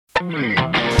Welcome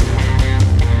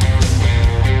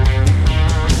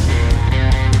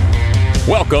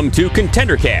to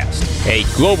ContenderCast, a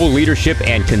global leadership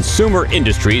and consumer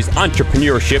industries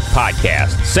entrepreneurship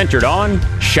podcast centered on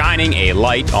shining a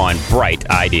light on bright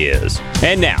ideas.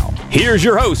 And now, here's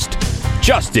your host,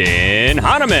 Justin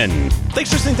Hahnemann.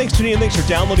 Thanks for listening, thanks for tuning in, thanks for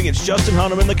downloading. It's Justin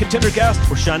Hahnemann, the ContenderCast.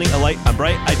 We're shining a light on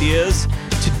bright ideas.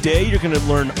 Today, you're going to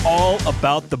learn all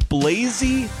about the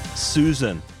Blazy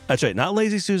Susan. That's right, not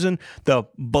Lazy Susan, the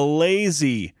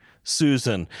Blazy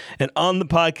Susan. And on the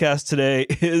podcast today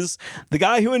is the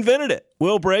guy who invented it,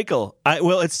 Will Brakel.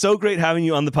 Will, it's so great having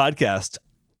you on the podcast.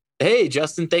 Hey,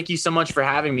 Justin, thank you so much for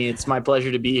having me. It's my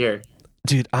pleasure to be here.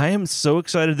 Dude, I am so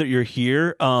excited that you're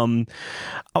here. I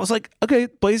was like, okay,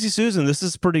 Blazy Susan, this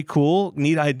is pretty cool,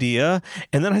 neat idea.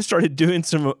 And then I started doing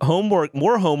some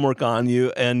more homework on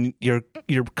you and your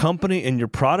company and your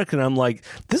product, and I'm like,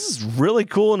 this is really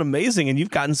cool and amazing. And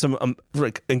you've gotten some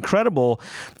like incredible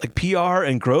like PR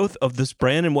and growth of this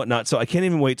brand and whatnot. So I can't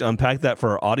even wait to unpack that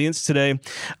for our audience today.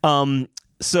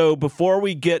 So before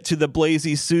we get to the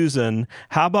Blazy Susan,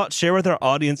 how about share with our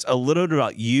audience a little bit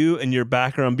about you and your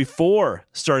background before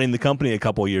starting the company a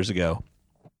couple of years ago?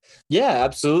 Yeah,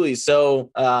 absolutely. So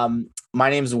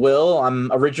my name's Will.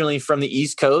 I'm originally from the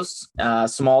East Coast, a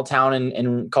small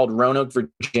town called Roanoke,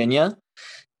 Virginia.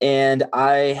 And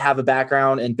I have a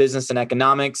background in business and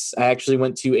economics. I actually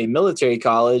went to a military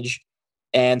college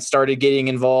and started getting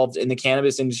involved in the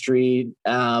cannabis industry,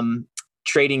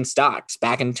 trading stocks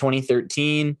back in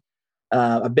 2013.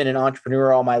 I've been an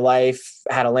entrepreneur all my life,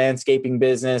 had a landscaping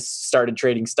business, started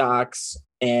trading stocks,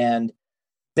 and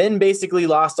then basically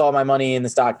lost all my money in the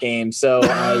stock game. So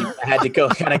I had to go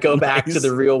back to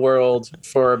the real world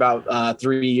for about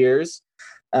 3 years.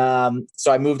 So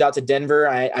I moved out to Denver.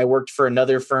 I worked for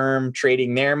another firm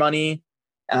trading their money.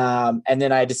 And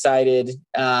then I decided,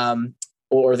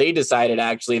 or they decided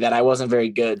actually, that I wasn't very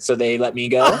good. So they let me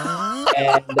go.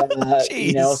 And,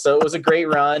 so it was a great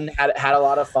run, had a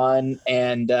lot of fun,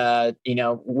 and,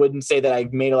 wouldn't say that I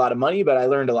made a lot of money, but I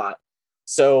learned a lot.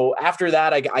 So after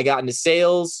that, I got into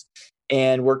sales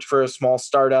and worked for a small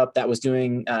startup that was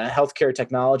doing healthcare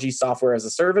technology software as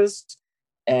a service.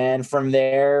 And from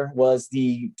there was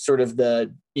the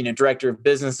director of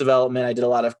business development. I did a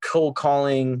lot of cold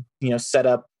calling,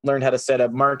 learned how to set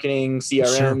up marketing,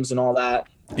 CRMs and all that.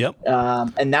 Yep.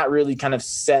 And that really kind of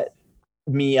set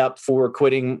me up for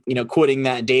quitting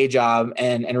that day job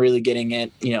and really getting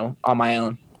it, on my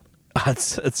own.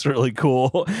 That's really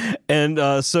cool. And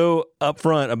so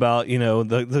upfront about,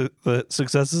 the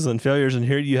successes and failures. And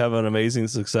here you have an amazing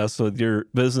success with your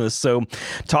business. So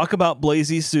talk about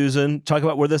Blazy Susan, talk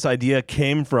about where this idea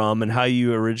came from and how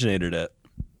you originated it.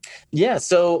 Yeah.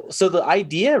 So the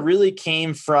idea really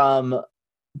came from,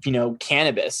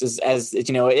 cannabis as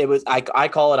it was, I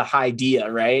call it a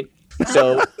idea, right?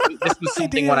 So this was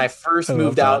something when I first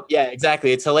moved out. Yeah,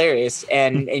 exactly. It's hilarious.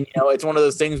 And it's one of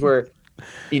those things where,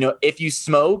 if you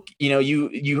smoke,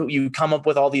 you come up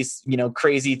with all these,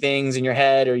 crazy things in your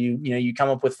head, or you come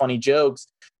up with funny jokes,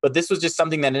 but this was just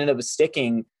something that ended up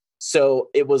sticking. So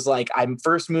it was like, I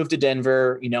first moved to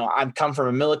Denver, I'm come from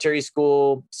a military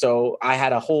school. So I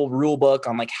had a whole rule book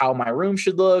on like how my room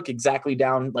should look, exactly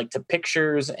down like to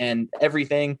pictures and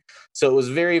everything. So it was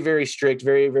very, very strict,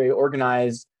 very, very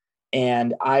organized.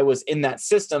 And I was in that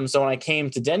system. So when I came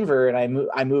to Denver and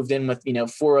I moved in with,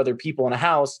 4 other people in a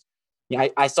house,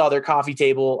 I saw their coffee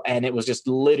table and it was just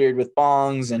littered with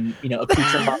bongs and,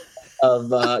 accoutrement of,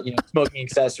 smoking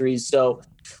accessories. So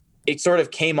it sort of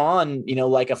came on,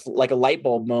 like a light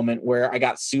bulb moment where I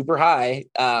got super high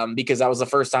because that was the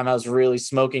first time I was really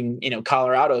smoking,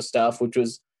 Colorado stuff, which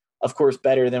was, of course,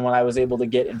 better than what I was able to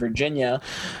get in Virginia.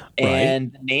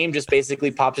 And the name just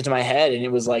basically popped into my head and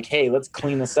it was like, hey, let's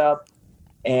clean this up.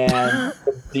 And,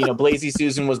 Blazy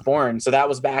Susan was born. So that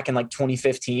was back in like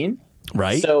 2015.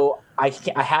 Right. So I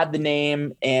had the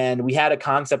name and we had a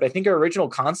concept. I think our original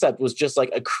concept was just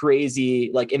like a crazy,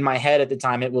 like in my head at the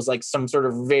time, it was like some sort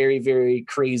of very, very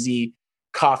crazy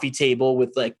coffee table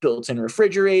with like built-in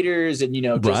refrigerators and,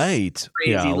 just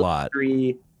crazy a lot.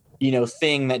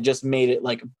 Thing that just made it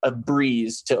like a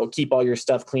breeze to keep all your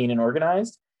stuff clean and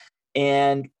organized.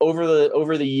 And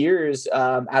over the years,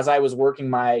 as I was working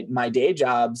my day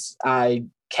jobs, I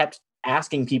kept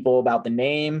asking people about the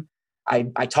name.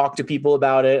 I talked to people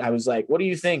about it. I was like, what do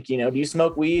you think? Do you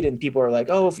smoke weed? And people are like,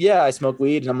 oh yeah, I smoke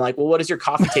weed. And I'm like, well, what does your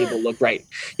coffee table look like?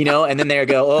 And then they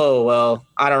go, oh, well,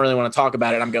 I don't really want to talk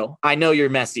about it. I know you're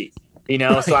messy,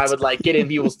 So I would like get in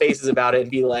people's faces about it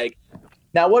and be like,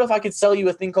 now what if I could sell you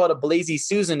a thing called a Blazy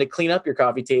Susan to clean up your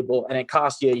coffee table and it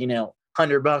cost you,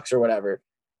 $100 or whatever.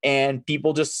 And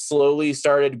people just slowly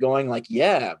started going like,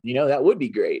 yeah, that would be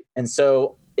great. And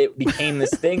so it became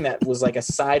this thing that was like a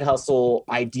side hustle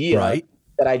idea Right.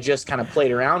 that I just kind of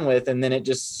played around with. And then it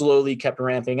just slowly kept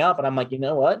ramping up. And I'm like, you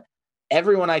know what?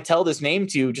 Everyone I tell this name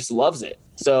to just loves it.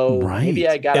 So maybe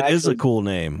I got it is a cool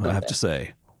name, I have to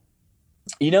say.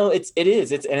 It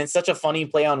is. It's such a funny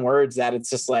play on words that it's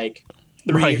just like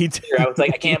 3 Right. years later, I was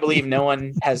like, I can't believe no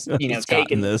one has,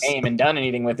 taken this name and done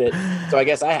anything with it. So I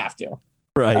guess I have to.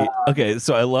 Right. Okay.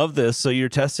 So I love this. So you're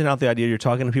testing out the idea. You're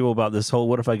talking to people about this whole,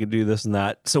 what if I could do this and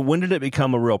that? So when did it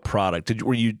become a real product?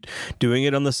 Were you doing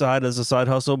it on the side as a side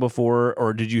hustle before,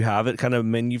 or did you have it kind of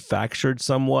manufactured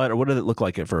somewhat, or what did it look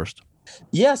like at first?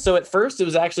 Yeah. So at first it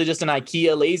was actually just an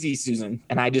IKEA Lazy Susan,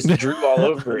 and I just drew all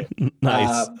over it.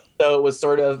 Nice. So it was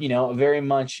sort of, very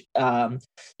much, I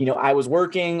was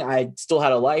working. I still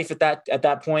had a life at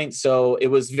that point. So it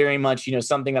was very much,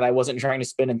 something that I wasn't trying to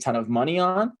spend a ton of money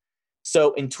on.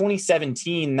 So in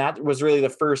 2017, that was really the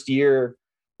first year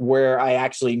where I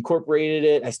actually incorporated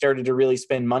it. I started to really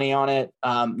spend money on it.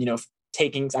 I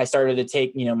started to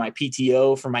take, my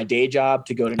PTO for my day job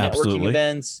to go to networking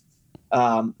events.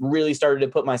 Really started to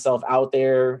put myself out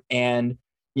there. And,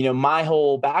 my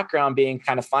whole background being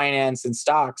kind of finance and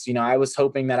stocks, I was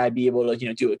hoping that I'd be able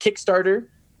to, do a Kickstarter.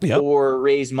 Yep. Or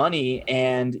raise money.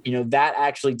 And, that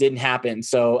actually didn't happen.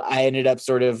 So I ended up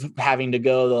sort of having to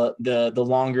go the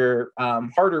longer,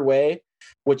 harder way,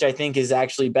 which I think is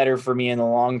actually better for me in the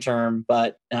long term.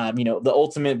 But, the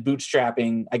ultimate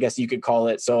bootstrapping, I guess you could call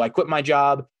it. So I quit my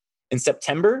job in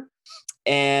September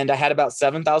and I had about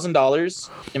 $7,000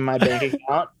 in my bank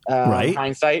account. Right.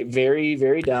 Hindsight, very,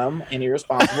 very dumb and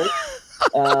irresponsible.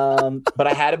 But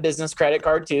I had a business credit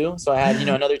card too. So I had,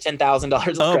 another $10,000 of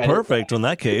credit. Oh, perfect. In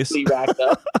that case. Racked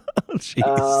up.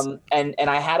 And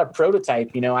I had a prototype,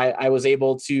 I was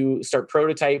able to start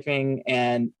prototyping,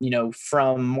 and,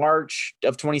 from March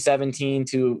of 2017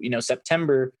 to,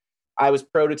 September, I was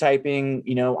prototyping.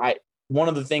 One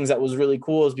of the things that was really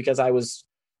cool is because I was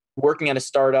working at a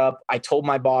startup, I told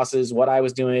my bosses what I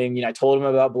was doing. I told them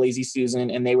about Blazy Susan,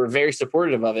 and they were very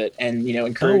supportive of it and,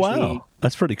 encouraged me.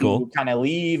 That's pretty cool. To kind of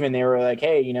leave. And they were like,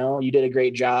 hey, you did a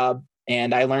great job.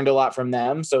 And I learned a lot from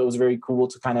them. So it was very cool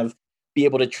to kind of be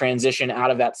able to transition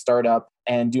out of that startup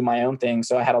and do my own thing.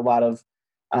 So I had a lot of,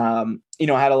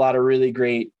 really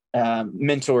great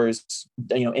mentors,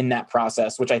 in that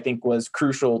process, which I think was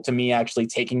crucial to me actually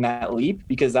taking that leap,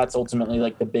 because that's ultimately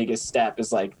like the biggest step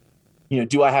is like,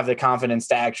 do I have the confidence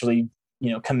to actually,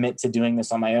 commit to doing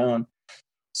this on my own?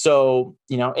 So,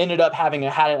 ended up had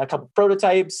a couple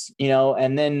prototypes,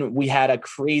 and then we had a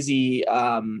crazy,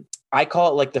 I call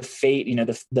it like the fate,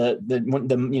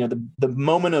 the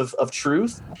moment of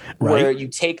truth, right, where you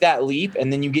take that leap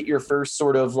and then you get your first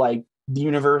sort of like the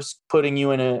universe putting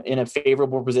you in a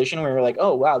favorable position where you're like,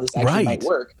 oh, wow, this actually might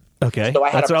work. Okay. So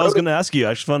that's what I was going to ask you.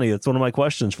 Actually, funny. That's one of my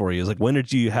questions for you is like, when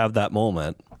did you have that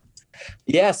moment?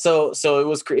 Yeah. So it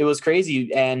was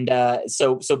crazy. And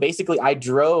so basically I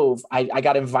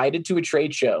got invited to a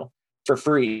trade show for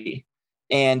free.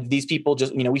 And these people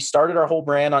just, we started our whole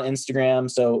brand on Instagram.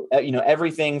 So,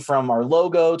 everything from our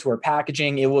logo to our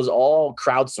packaging, it was all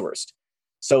crowdsourced.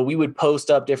 So we would post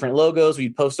up different logos.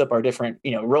 We'd post up our different,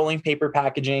 rolling paper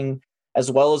packaging, as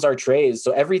well as our trays.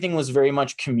 So everything was very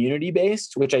much community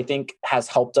based, which I think has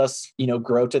helped us,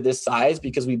 grow to this size,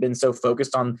 because we've been so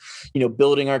focused on,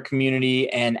 building our community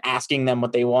and asking them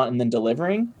what they want and then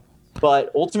delivering.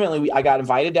 But ultimately, I got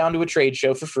invited down to a trade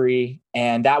show for free.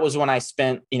 And that was when I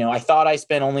spent, I thought I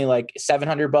spent only like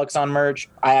 $700 on merch.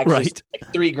 I actually spent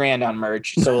like $3,000 on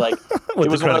merch. So like it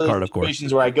was one of those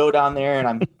situations where I go down there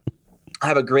and I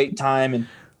have a great time. And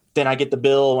then I get the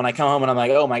bill when I come home and I'm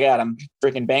like, oh my God, I'm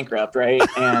freaking bankrupt. Right.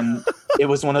 And it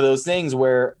was one of those things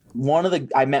where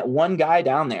I met one guy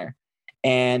down there,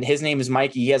 and his name is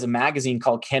Mikey. He has a magazine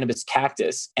called Cannabis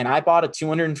Cactus. And I bought a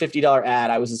 $250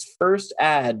 ad. I was his first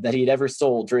ad that he'd ever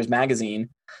sold for his magazine.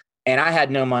 And I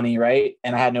had no money, right?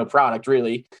 And I had no product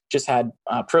really, just had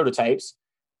prototypes.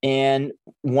 And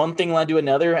one thing led to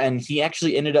another. And he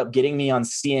actually ended up getting me on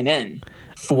CNN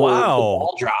for the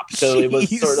ball drop. So It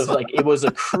was sort of like, it was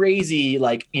a crazy,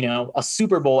 like, a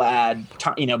Super Bowl ad,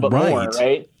 but more,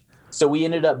 right? So we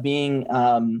ended up being,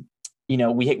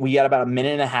 we got about a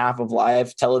minute and a half of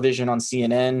live television on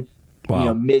CNN,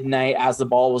 midnight as the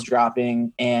ball was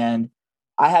dropping. And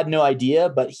I had no idea,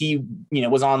 but he,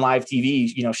 was on live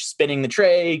TV, spinning the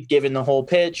tray, giving the whole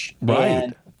pitch. Right.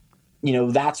 And,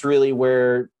 that's really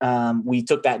where we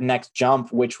took that next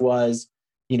jump, which was,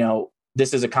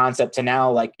 this is a concept to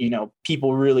now, like,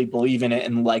 people really believe in it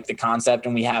and like the concept,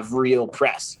 and we have real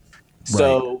press.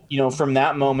 So, from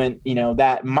that moment,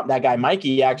 that guy,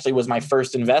 Mikey, actually was my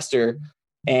first investor,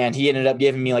 and he ended up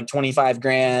giving me like 25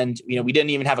 grand. We didn't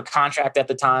even have a contract at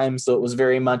the time. So it was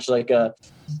very much like a,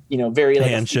 very like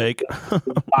handshake.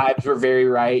 Vibes were very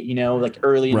right, like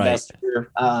early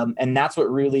investor. And that's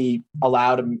what really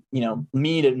allowed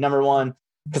me to, number one,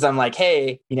 because I'm like,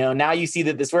 hey, now you see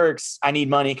that this works. I need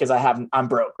money because I'm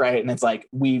broke, right? And it's like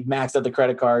we maxed out the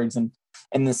credit cards and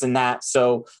this and that.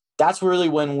 So that's really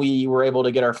when we were able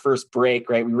to get our first break,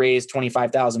 right? We raised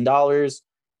 $25,000,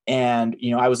 and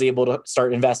I was able to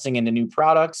start investing into new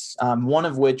products. One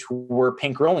of which were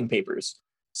pink rolling papers.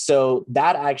 So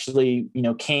that actually,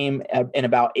 came in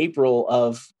about April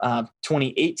of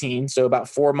 2018. So about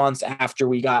 4 months after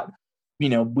we got,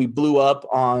 we blew up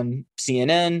on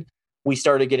CNN. We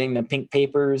started getting the pink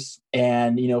papers,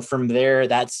 and from there,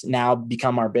 that's now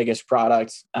become our biggest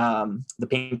product. The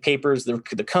pink papers,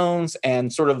 the cones,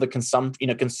 and sort of the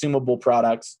consumable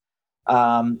products.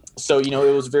 So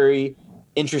it was very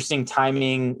interesting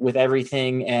timing with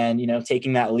everything, and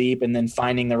taking that leap, and then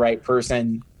finding the right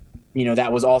person.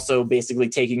 That was also basically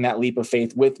taking that leap of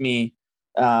faith with me.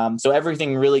 So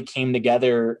everything really came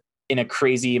together in a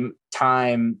crazy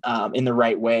time, in the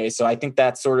right way. So I think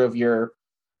that's sort of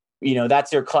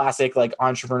that's your classic like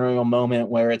entrepreneurial moment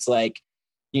where it's like,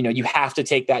 you have to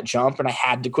take that jump. And I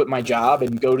had to quit my job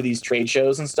and go to these trade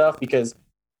shows and stuff, because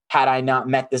had I not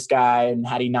met this guy and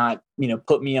had he not,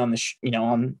 put me on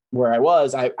on where I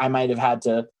was, I might have had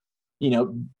to,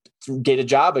 get a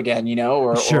job again,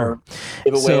 or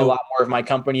give away a lot more of my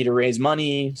company to raise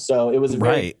money. So it was a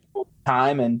very cool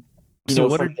time. And,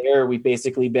 from there, we've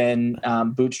basically been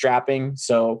bootstrapping.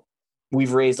 So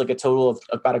we've raised like a total of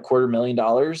about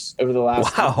 $250,000 over the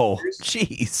last 2 years.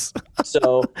 Jeez.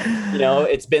 So,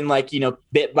 it's been like,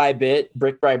 bit by bit,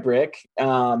 brick by brick.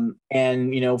 And,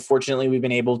 fortunately, we've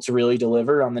been able to really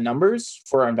deliver on the numbers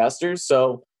for our investors.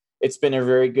 So it's been a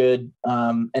very good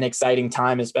and exciting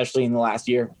time, especially in the last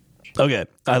year. Okay.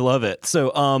 I love it.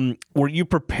 So, were you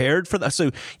prepared for that?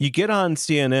 So you get on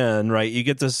CNN, right? You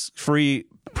get this free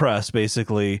press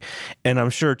basically, and I'm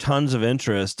sure tons of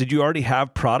interest. Did you already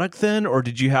have product then, or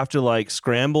did you have to like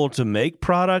scramble to make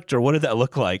product, or what did that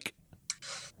look like?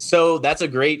 So that's a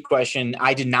great question.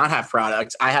 I did not have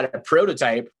product. I had a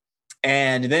prototype,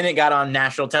 and then it got on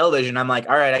national television. I'm like,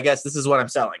 all right, I guess this is what I'm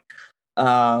selling.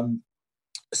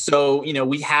 So,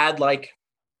 we had like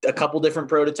a couple different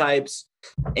prototypes.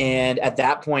 And at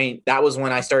that point, that was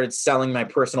when I started selling my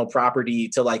personal property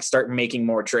to like start making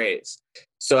more trays.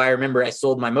 So I remember I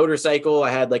sold my motorcycle. I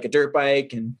had like a dirt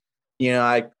bike, and,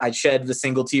 I shed the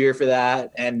single tier for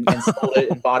that and sold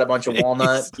it and bought a bunch of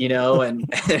walnut,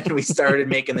 and we started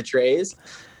making the trays.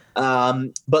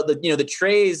 But the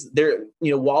trays, they're,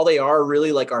 while they are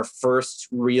really like our first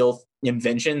real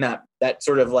invention that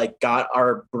sort of like got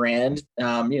our brand,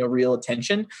 real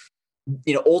attention,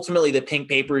 ultimately the pink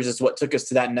papers is what took us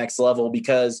to that next level,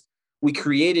 because we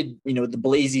created, the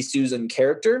Blazy Susan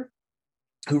character,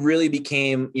 who really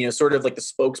became, sort of like the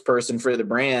spokesperson for the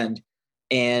brand.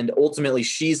 And ultimately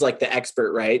she's like the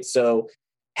expert, right? So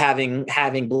having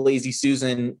Blazy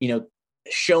Susan,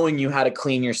 showing you how to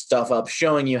clean your stuff up,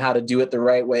 showing you how to do it the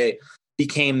right way,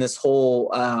 became this whole,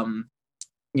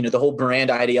 the whole brand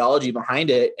ideology behind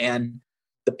it. And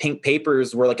the pink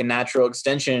papers were like a natural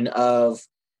extension of,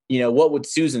 what would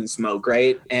Susan smoke,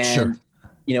 right? And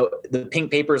the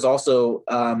pink papers also,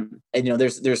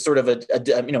 there's sort of a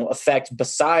effect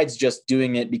besides just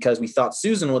doing it because we thought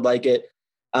Susan would like it.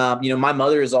 My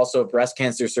mother is also a breast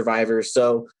cancer survivor,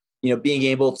 so being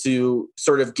able to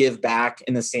sort of give back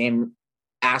in the same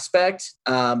aspect,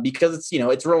 because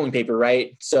it's rolling paper,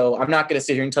 right? So I'm not going to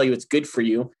sit here and tell you it's good for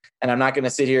you, and I'm not going to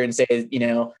sit here and say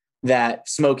that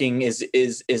smoking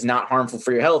is not harmful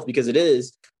for your health, because it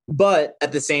is. But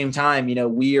at the same time,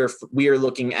 we are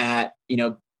looking at,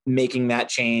 making that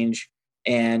change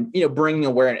and, bringing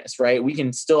awareness, right? We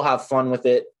can still have fun with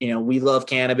it. We love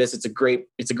cannabis. It's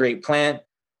a great plant,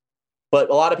 but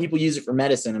a lot of people use it for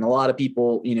medicine, and a lot of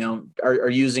people, are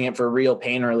using it for real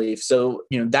pain relief. So,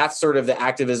 that's sort of the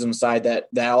activism side that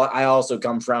I also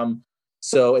come from.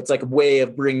 So it's like a way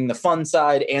of bringing the fun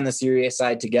side and the serious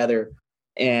side together.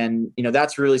 And,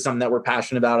 that's really something that we're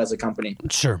passionate about as a company.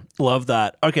 Sure. Love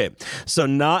that. Okay. So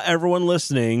not everyone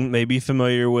listening may be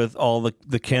familiar with all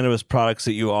the cannabis products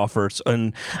that you offer.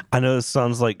 And I know this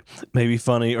sounds like maybe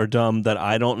funny or dumb that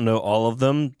I don't know all of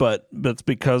them, but it's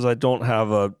because I don't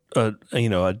have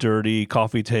a dirty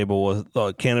coffee table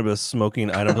with cannabis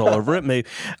smoking items all over it.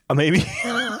 Maybe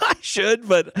I should,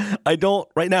 but I don't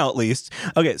right now, at least.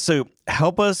 Okay. So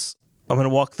help us I'm going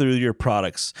to walk through your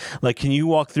products. Like, can you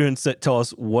walk through and tell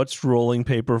us what's rolling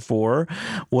paper for?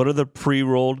 What are the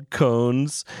pre-rolled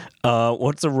cones?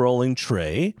 What's a rolling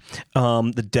tray?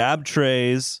 The dab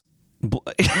trays.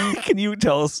 Can you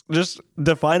tell us, just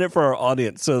define it for our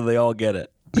audience so they all get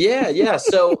it? Yeah.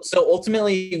 So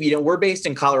ultimately, we're based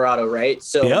in Colorado, right?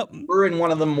 So we're in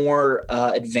one of the more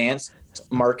advanced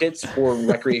markets for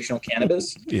recreational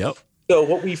cannabis. Yep. So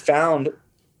what we found,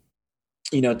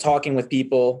 talking with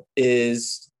people,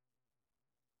 is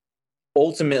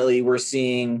ultimately we're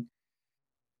seeing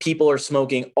people are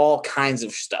smoking all kinds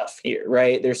of stuff here,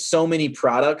 right? There's so many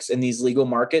products in these legal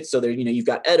markets. So there, you've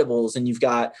got edibles, and you've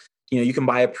got, you can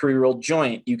buy a pre-rolled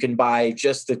joint. You can buy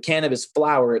just the cannabis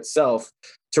flower itself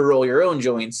to roll your own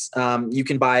joints. You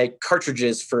can buy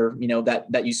cartridges for,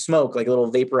 that you smoke, like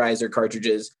little vaporizer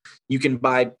cartridges. You can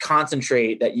buy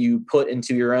concentrate that you put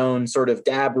into your own sort of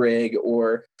dab rig,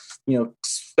 or,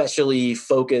 specially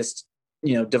focused,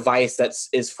 device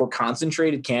is for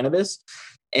concentrated cannabis.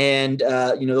 And,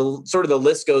 sort of the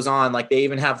list goes on. Like, they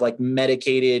even have like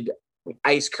medicated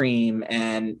ice cream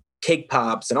and cake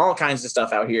pops and all kinds of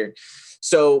stuff out here.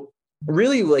 So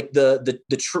really, like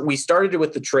we started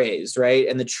with the trays, right?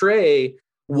 And the tray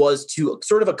was to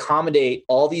sort of accommodate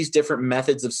all these different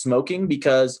methods of smoking,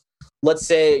 because let's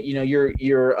say,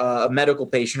 you're a medical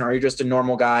patient, or you're just a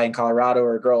normal guy in Colorado,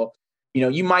 or a girl,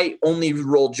 you might only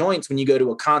roll joints when you go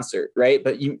to a concert, right?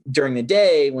 But during the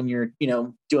day, when you're,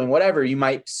 doing whatever, you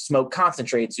might smoke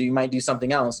concentrates, or you might do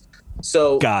something else.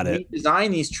 So we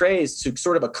design these trays to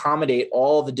sort of accommodate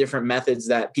all the different methods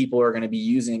that people are going to be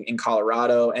using in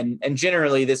Colorado. And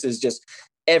generally, this is just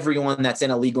everyone that's in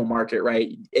a legal market,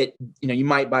 right? You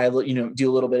might buy,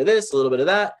 do a little bit of this, a little bit of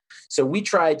that. So we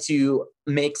try to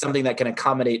make something that can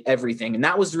accommodate everything. And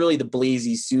that was really the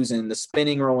Blazy Susan, the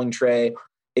spinning rolling tray.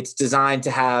 It's designed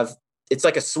to have, it's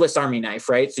like a Swiss Army knife,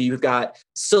 right? So you've got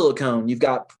silicone, you've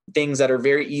got things that are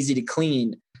very easy to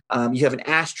clean. You have an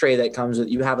ashtray that comes with,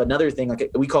 you have another thing, like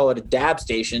we call it a dab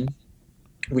station,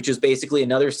 which is basically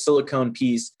another silicone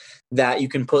piece that you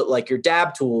can put like your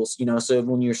dab tools, so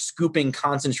when you're scooping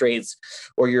concentrates,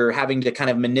 or you're having to kind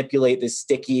of manipulate this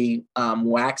sticky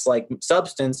wax-like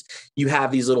substance, you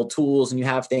have these little tools, and you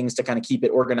have things to kind of keep it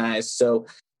organized. So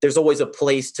there's always a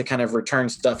place to kind of return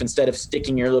stuff, instead of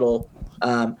sticking your little,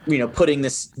 putting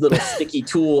this little sticky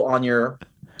tool on your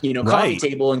coffee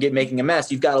table and making a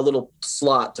mess. You've got a little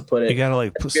slot to put it. You got to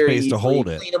like put space to hold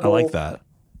it. I like that.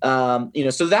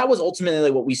 So that was ultimately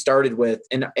what we started with.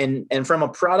 And from a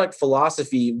product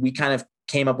philosophy, we kind of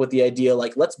came up with the idea,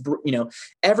 like,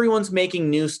 everyone's making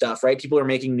new stuff, right? People are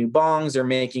making new bongs. They're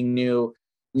making new,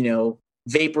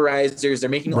 vaporizers. They're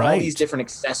making all these different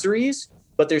accessories,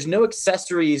 but there's no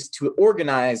accessories to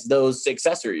organize those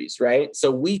accessories, right? So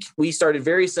we started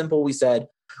very simple. We said,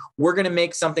 we're going to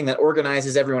make something that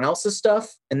organizes everyone else's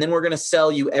stuff, and then we're going to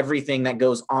sell you everything that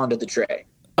goes onto the tray.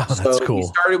 Oh, that's cool. We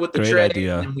started with the tray, and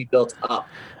then we built up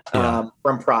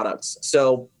from products.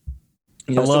 So,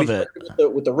 I love it.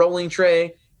 With the rolling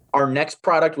tray, our next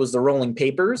product was the rolling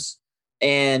papers.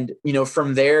 And,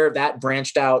 from there, that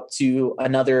branched out to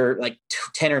another like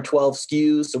 10 or 12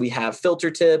 SKUs. So we have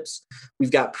filter tips.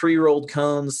 We've got pre-rolled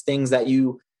cones, things that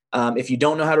if you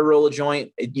don't know how to roll a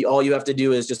joint, all you have to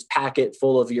do is just pack it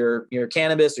full of your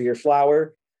cannabis or your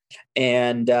flower.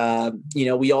 And,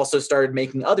 we also started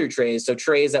making other trays. So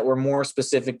trays that were more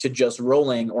specific to just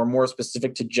rolling, or more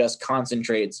specific to just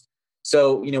concentrates.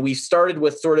 So, we started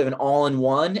with sort of an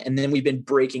all-in-one, and then we've been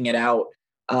breaking it out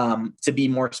to be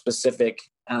more specific,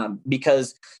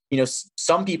 because,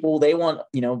 some people, they want,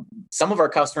 some of our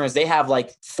customers, they have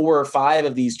like 4 or 5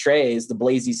 of these trays, the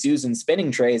Blazy Susan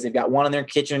spinning trays. They've got one in their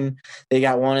kitchen. They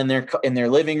got one in their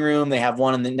living room. They have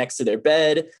one next to their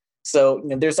bed. So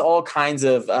there's all kinds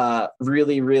of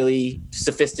really, really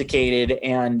sophisticated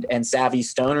and savvy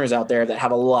stoners out there that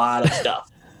have a lot of stuff.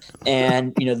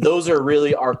 And, those are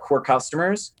really our core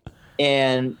customers.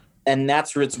 And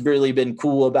that's what's really been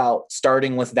cool about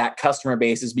starting with that customer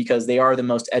base, is because they are the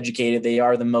most educated, they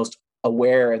are the most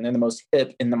aware, and they're the most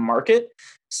hip in the market.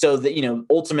 So that,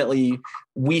 ultimately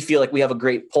we feel like we have a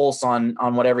great pulse on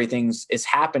what everything is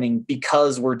happening,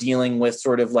 because we're dealing with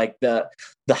sort of like the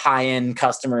high end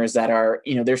customers that are,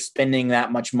 they're spending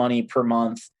that much money per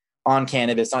month on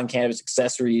cannabis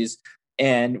accessories.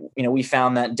 And, we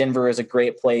found that Denver is a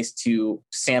great place to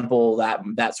sample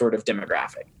that sort of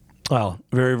demographic. Wow,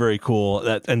 very, very cool.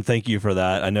 And thank you for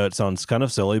that. I know it sounds kind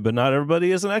of silly, but not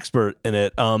everybody is an expert in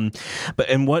it.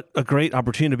 And what a great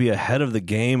opportunity to be ahead of the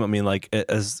game. I mean,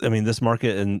 this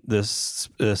market and this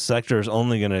sector is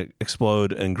only going to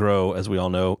explode and grow, as we all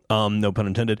know. No pun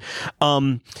intended.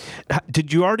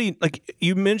 Did you already,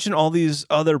 you mentioned all these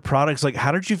other products? Like,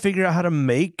 how did you figure out how to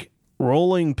make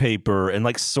rolling paper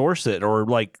and source it, or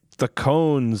the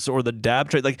cones or the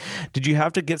dab tray? Did you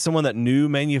have to get someone that knew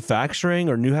manufacturing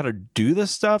or knew how to do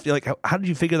this stuff? How did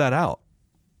you figure that out?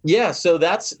 Yeah, so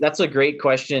that's a great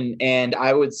question, and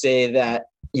I would say that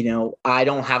I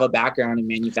don't have a background in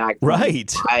manufacturing.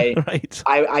 Right.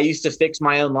 I used to fix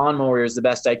my own lawnmowers the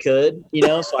best I could,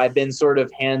 so I've been sort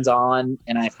of hands-on,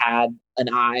 and I've had an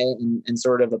eye and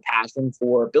sort of a passion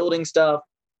for building stuff,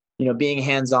 being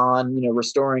hands-on,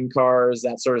 restoring cars,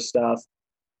 that sort of stuff.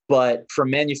 But from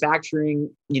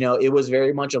manufacturing, it was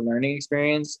very much a learning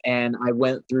experience. And I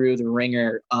went through the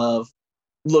ringer of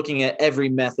looking at every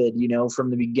method,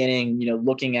 from the beginning,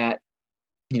 looking at,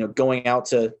 going out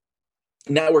to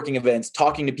networking events,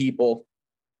 talking to people.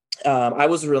 I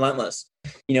was relentless,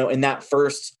 in that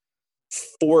first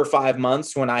 4 or 5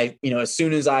 months when I, as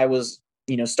soon as I was,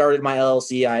 started my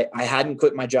LLC, I hadn't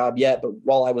quit my job yet, but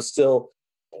while I was still,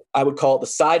 I would call it the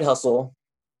side hustle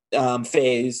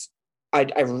phase,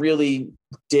 I really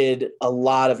did a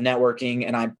lot of networking,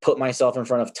 and I put myself in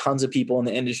front of tons of people in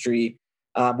the industry,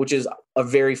 which is a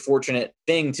very fortunate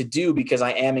thing to do because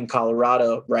I am in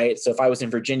Colorado, right? So if I was in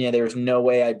Virginia, there was no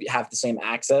way I'd have the same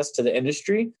access to the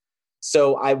industry.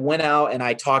 So I went out and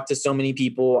I talked to so many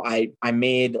people. I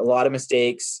made a lot of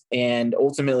mistakes, and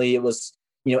ultimately it was,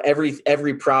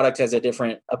 every product has a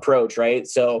different approach, right?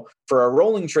 So for our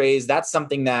rolling trays, that's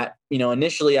something that,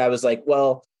 initially I was like,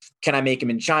 well, can I make them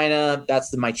in China?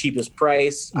 That's my cheapest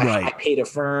price. Right. I paid a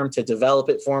firm to develop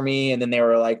it for me. And then they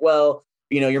were like, well,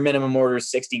 your minimum order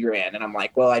is $60,000. And I'm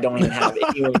like, well, I don't even have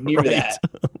anywhere near Right. that.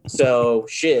 So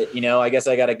shit, I guess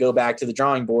I got to go back to the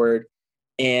drawing board.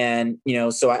 And,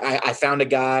 so I found a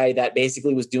guy that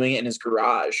basically was doing it in his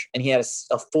garage, and he had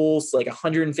a full,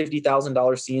 $150,000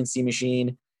 CNC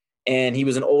machine. And he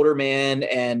was an older man.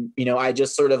 And, I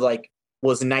just sort of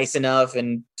was nice enough,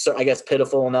 and so I guess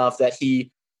pitiful enough that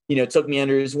he, took me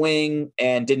under his wing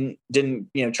and didn't,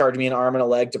 charge me an arm and a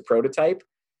leg to prototype.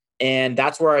 And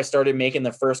that's where I started making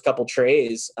the first couple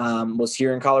trays, was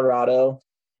here in Colorado.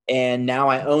 And now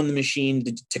I own the machine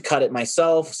to cut it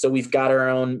myself. So we've got our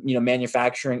own,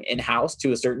 manufacturing in-house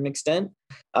to a certain extent.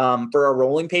 For our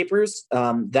rolling papers,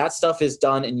 that stuff is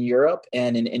done in Europe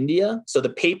and in India. So the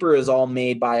paper is all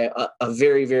made by a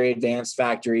very, very advanced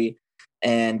factory.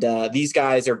 And these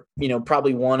guys are,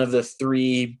 probably one of the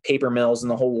 3 paper mills in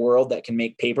the whole world that can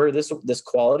make paper this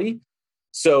quality.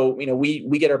 So,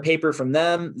 we get our paper from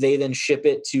them. They then ship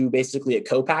it to basically a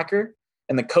co-packer,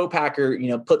 and the co-packer,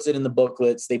 puts it in the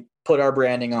booklets. They put our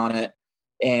branding on it,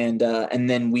 and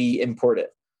then we import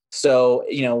it. So,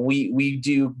 we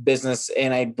do business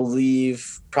in, I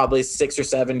believe, probably 6 or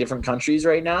 7 different countries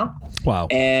right now. Wow.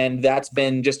 And that's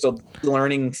been just a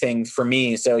learning thing for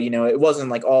me. So, it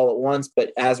wasn't all at once,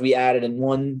 but as we added in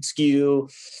one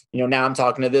SKU, now I'm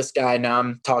talking to this guy. Now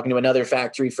I'm talking to another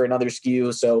factory for another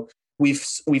SKU. So we've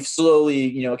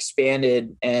slowly,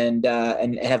 expanded and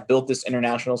have built this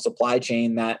international supply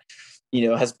chain that,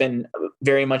 has been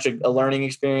very much a learning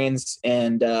experience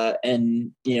and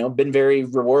been very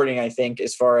rewarding, I think,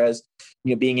 as far as,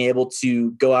 being able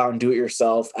to go out and do it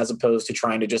yourself, as opposed to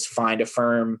trying to just find a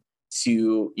firm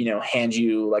to, hand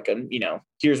you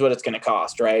here's what it's going to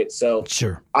cost. Right. So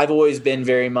sure. I've always been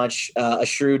very much a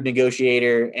shrewd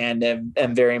negotiator, and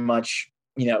am very much,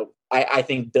 I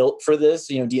think built for this,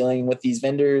 dealing with these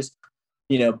vendors,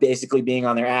 basically being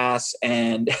on their ass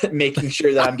and making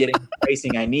sure that I'm getting the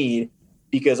pricing I need.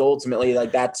 Because ultimately,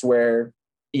 that's where,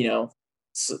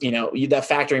 that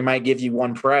factory might give you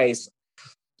one price,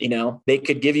 they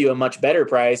could give you a much better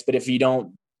price, but if you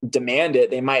don't demand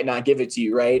it, they might not give it to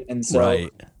you. Right. And so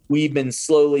we've been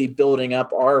slowly building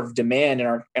up our demand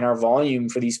and our volume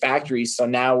for these factories. So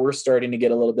now we're starting to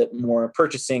get a little bit more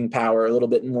purchasing power, a little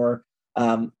bit more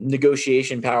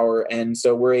negotiation power. And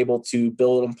so we're able to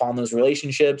build upon those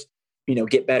relationships,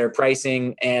 get better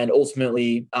pricing, and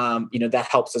ultimately, that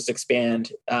helps us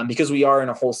expand because we are in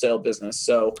a wholesale business.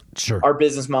 So sure. Our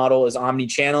business model is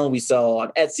omni-channel. We sell on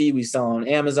Etsy, we sell on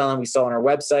Amazon, we sell on our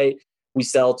website, we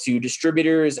sell to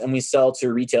distributors, and we sell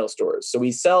to retail stores. So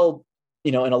we sell,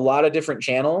 in a lot of different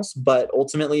channels, but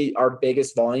ultimately our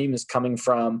biggest volume is coming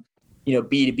from,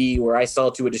 B2B, where I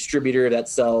sell to a distributor that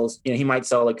sells, he might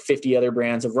sell 50 other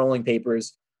brands of rolling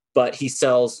papers, but he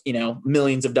sells,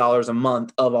 millions of dollars a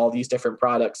month of all these different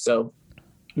products. So,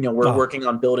 we're working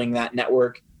on building that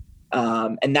network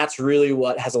And that's really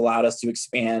what has allowed us to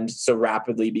expand so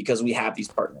rapidly, because we have these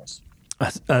partners. I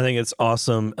think it's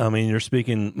awesome. I mean, you're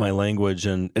speaking my language,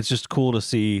 and it's just cool to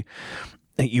see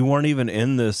you weren't even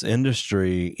in this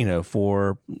industry, you know,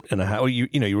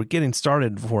 you were getting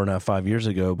started 4.5, 5 years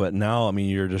ago, but now, I mean,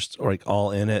 you're just like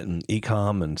all in it, and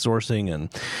e-com and sourcing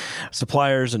and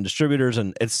suppliers and distributors.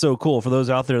 And it's so cool for those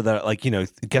out there that, like, you know,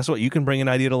 guess what? You can bring an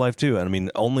idea to life too. And I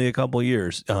mean, only a couple of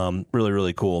years. Really,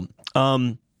 really cool.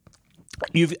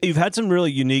 You've had some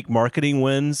really unique marketing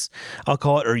wins, I'll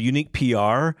call it, or unique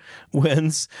PR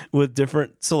wins with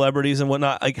different celebrities and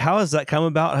whatnot. Like, how has that come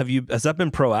about? Has that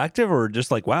been proactive, or just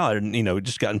like, wow, I didn't,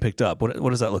 just gotten picked up? What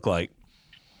does that look like?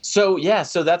 So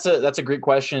that's a great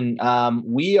question. I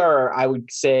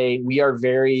would say we are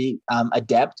very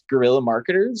adept guerrilla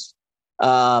marketers.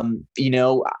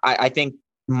 I think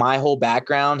my whole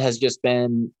background has just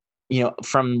been,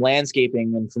 from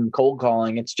landscaping and from cold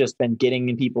calling. It's just been getting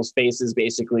in people's faces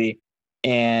basically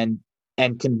and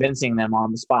convincing them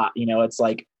on the spot. It's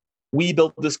like we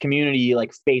built this community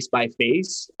like face by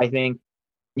face. I think,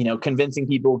 convincing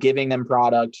people, giving them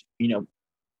product,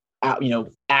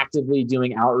 actively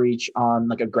doing outreach on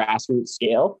like a grassroots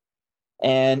scale.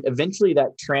 And eventually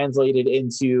that translated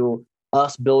into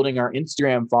us building our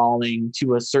Instagram following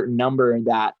to a certain number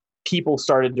that people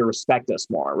started to respect us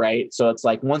more, right? So it's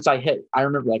like once I hit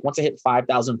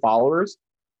 5,000 followers,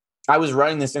 I was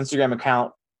running this Instagram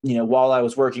account, while I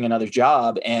was working another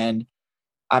job, and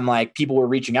I'm like, people were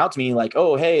reaching out to me like,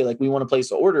 oh, hey, like we want to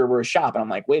place an order. We're a shop. And I'm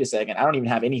like, wait a second, I don't even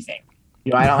have anything.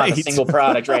 I don't have a single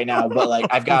product right now, but like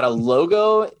I've got a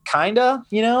logo kinda,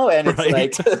 and it's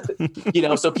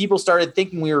like, so people started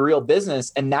thinking we were a real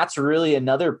business. And that's really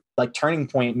another like turning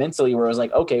point mentally where I was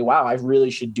like, okay, wow, I really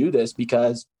should do this,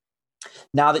 because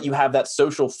now that you have that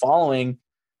social following,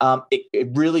 it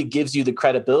really gives you the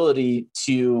credibility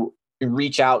to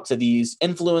reach out to these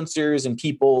influencers and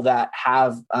people that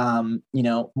have,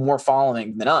 more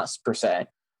following than us per se.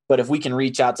 But if we can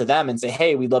reach out to them and say,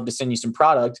 hey, we'd love to send you some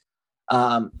product.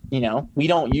 We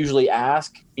don't usually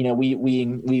ask, we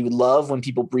would love when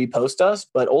people repost us,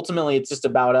 but ultimately it's just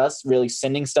about us really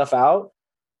sending stuff out,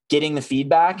 getting the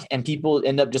feedback, and people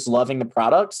end up just loving the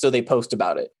product. So they post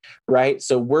about it. Right.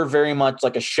 So we're very much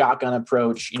like a shotgun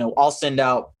approach. I'll send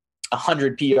out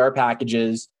 100 PR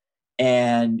packages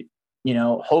and,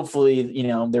 hopefully,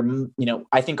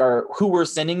 I think who we're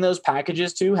sending those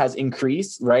packages to has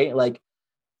increased, right? Like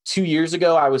 2 years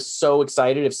ago, I was so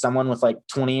excited if someone with like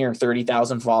 20 or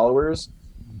 30,000 followers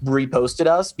reposted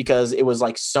us, because it was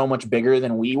like so much bigger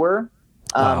than we were.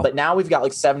 Wow. But now we've got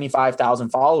like 75,000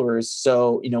 followers.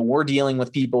 So, we're dealing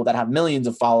with people that have millions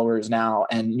of followers now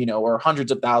and, or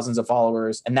hundreds of thousands of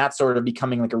followers. And that's sort of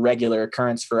becoming like a regular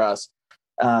occurrence for us.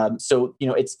 So,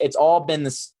 it's all been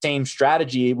the same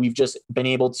strategy. We've just been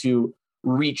able to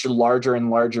reach larger and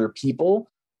larger people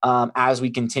as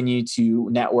we continue to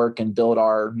network and build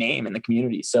our name in the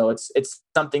community. So it's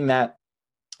something that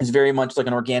is very much like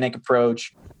an organic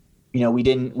approach.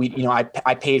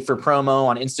 I paid for promo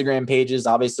on Instagram pages.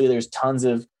 Obviously there's tons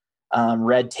of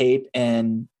red tape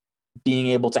and being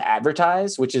able to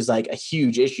advertise, which is like a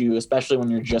huge issue, especially when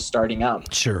you're just starting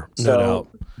out. Sure. So,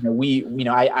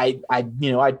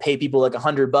 I'd pay people like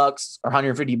 $100 or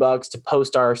 $150 to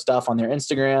post our stuff on their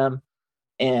Instagram.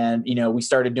 And, we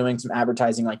started doing some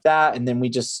advertising like that. And then we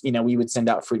just, we would send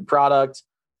out free product.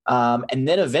 And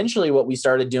then eventually what we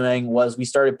started doing was we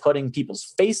started putting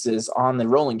people's faces on the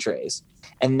rolling trays.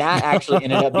 And that actually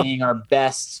ended up being our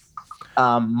best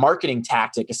marketing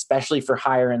tactic, especially for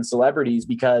higher end celebrities,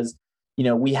 because,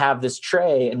 we have this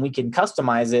tray and we can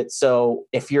customize it. So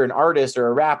if you're an artist or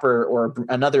a rapper or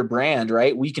another brand,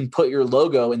 right, we can put your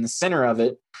logo in the center of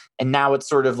it. And now it's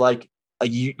sort of like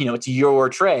it's your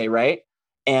tray, right?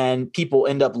 And people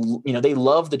end up, they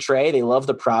love the tray, they love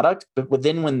the product, but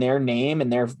then when their name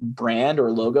and their brand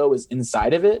or logo is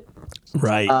inside of it,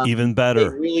 right, even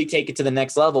better. They really take it to the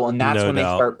next level, and that's when they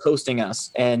start posting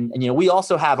us. And we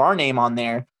also have our name on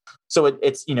there, so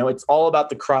it's all about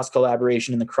the cross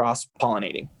collaboration and the cross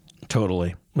pollinating.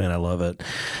 Totally, man, I love it.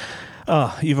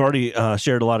 You've already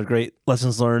shared a lot of great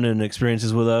lessons learned and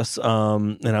experiences with us,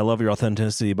 and I love your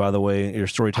authenticity. By the way, your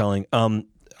storytelling.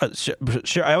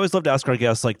 Share. I always love to ask our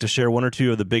guests to share one or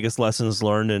two of the biggest lessons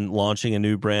learned in launching a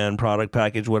new brand, product,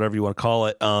 package, whatever you want to call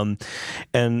it.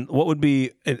 And what would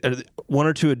be one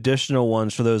or two additional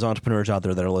ones for those entrepreneurs out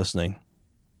there that are listening?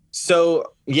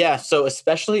 So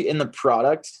especially in the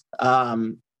product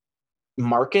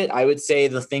market, I would say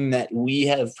the thing that we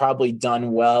have probably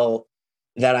done well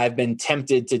that I've been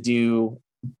tempted to do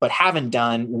but haven't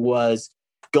done was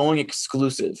going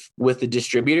exclusive with the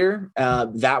distributor.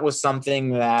 That was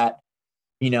something that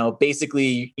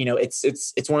basically,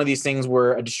 it's one of these things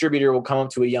where a distributor will come up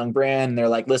to a young brand and they're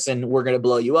like, listen, we're going to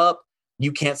blow you up.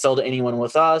 You can't sell to anyone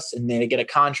with us. And they get a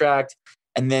contract.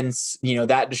 And then,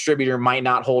 that distributor might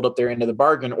not hold up their end of the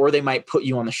bargain, or they might put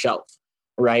you on the shelf.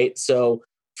 Right. So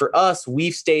for us,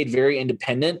 we've stayed very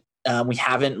independent. We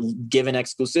haven't given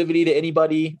exclusivity to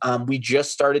anybody. We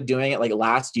just started doing it like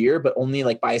last year, but only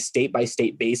like by state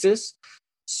basis.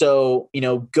 So,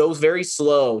 go very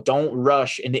slow. Don't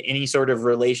rush into any sort of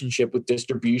relationship with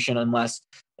distribution unless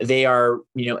they are,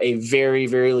 a very,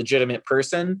 very legitimate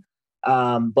person.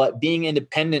 But being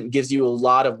independent gives you a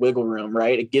lot of wiggle room,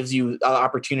 right? It gives you an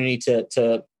opportunity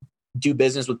to do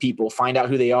business with people, find out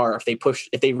who they are,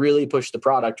 if they really push the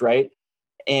product, right?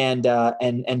 And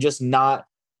just not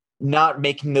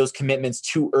making those commitments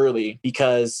too early,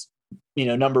 because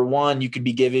number one, you could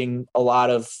be giving a lot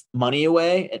of money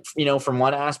away, from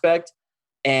one aspect.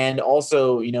 And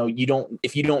also,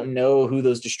 if you don't know who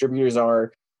those distributors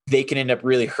are, they can end up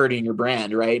really hurting your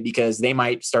brand, right? Because they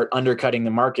might start undercutting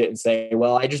the market and say,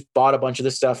 well, I just bought a bunch of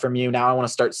this stuff from you. Now I want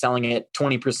to start selling it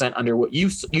 20% under what you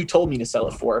told me to sell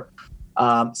it for.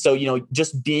 So,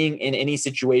 just being in any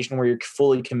situation where you're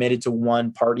fully committed to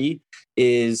one party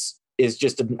is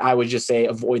just, I would just say,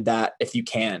 avoid that if you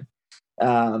can.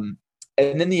 And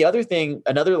then the other thing,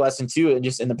 another lesson too, and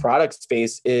just in the product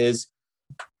space is,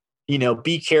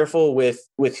 be careful with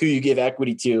who you give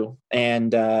equity to,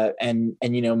 and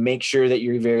make sure that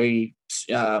you're very,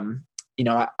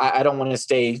 I don't want to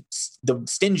say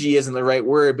stingy isn't the right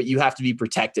word, but you have to be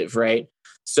protective, right?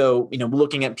 So,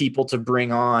 looking at people to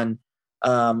bring on,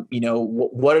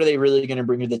 what are they really going to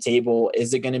bring to the table?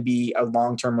 Is it going to be a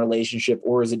long-term relationship,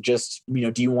 or is it just,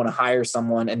 do you want to hire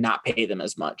someone and not pay them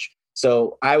as much?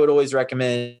 So I would always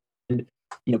recommend,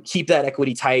 keep that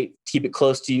equity tight, keep it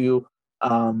close to you.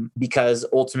 Because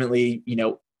ultimately,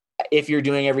 if you're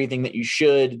doing everything that you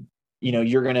should,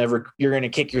 you're going to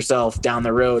kick yourself down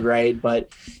the road. Right.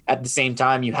 But at the same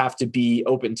time, you have to be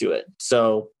open to it.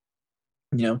 So,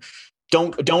 don't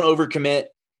overcommit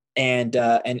and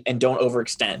don't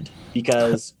overextend,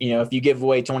 because, if you give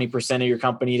away 20% of your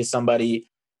company to somebody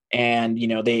and,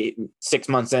 they 6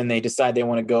 months in, they decide they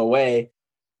want to go away,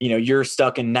 you're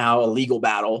stuck in now a legal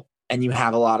battle. And you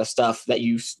have a lot of stuff that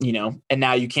and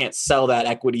now you can't sell that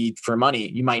equity for money.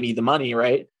 You might need the money,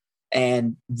 right?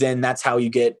 And then that's how you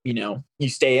get, you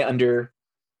stay under,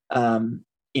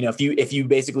 if you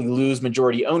basically lose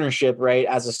majority ownership, right?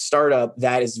 As a startup,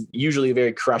 that is usually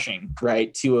very crushing,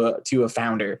 right? To a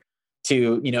founder,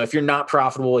 if you're not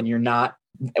profitable and you're not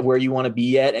where you want to be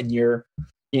yet, and you're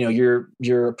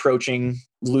approaching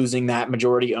losing that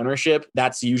majority ownership,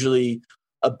 that's usually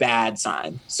a bad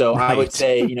sign. So right. I would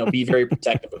say, be very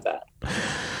protective of that.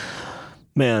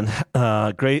 Man,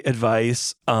 great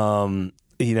advice.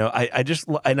 I just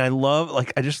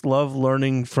love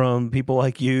learning from people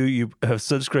like you. You have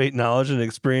such great knowledge and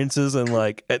experiences, and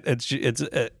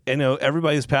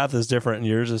everybody's path is different, and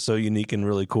yours is so unique and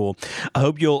really cool. I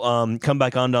hope you'll come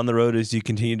back on down the road as you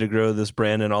continue to grow this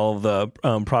brand and all of the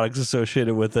products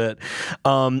associated with it.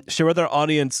 Share with our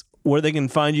audience where they can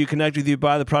find you, connect with you,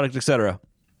 buy the product, etc.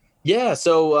 Yeah,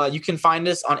 so you can find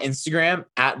us on Instagram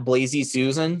at Blazy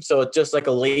Susan. So it's just like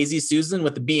a lazy Susan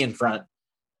with the B in front.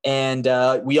 And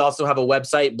we also have a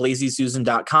website,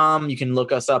 blazysusan.com. You can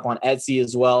look us up on Etsy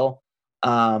as well.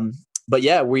 But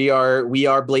yeah, we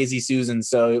are Blazy Susan.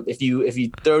 So if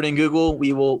you throw it in Google,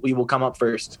 we will come up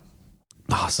first.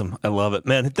 Awesome. I love it,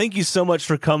 man. Thank you so much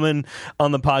for coming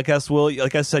on the podcast, Will.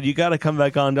 Like I said, you got to come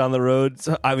back on down the road.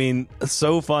 I mean,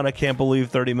 so fun. I can't believe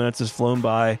 30 minutes has flown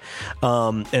by.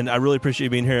 And I really appreciate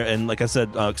you being here. And like I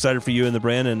said, excited for you and the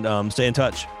brand, and stay in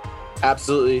touch.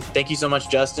 Absolutely. Thank you so much,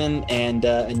 Justin. And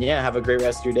yeah, have a great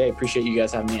rest of your day. Appreciate you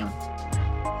guys having me on.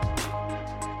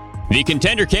 The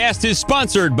Contender Cast is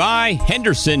sponsored by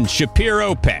Henderson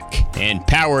Shapiro Peck and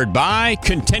powered by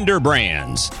Contender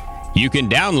Brands. You can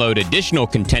download additional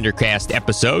Contender Cast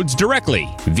episodes directly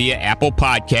via Apple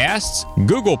Podcasts,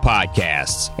 Google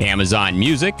Podcasts, Amazon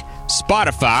Music,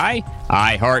 Spotify,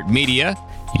 iHeartMedia,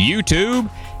 YouTube,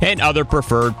 and other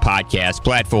preferred podcast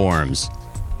platforms.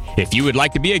 If you would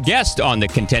like to be a guest on the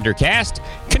Contender Cast,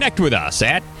 connect with us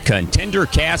at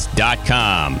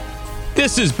contendercast.com.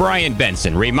 This is Brian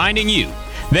Benson reminding you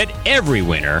that every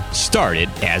winner started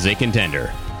as a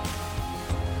contender.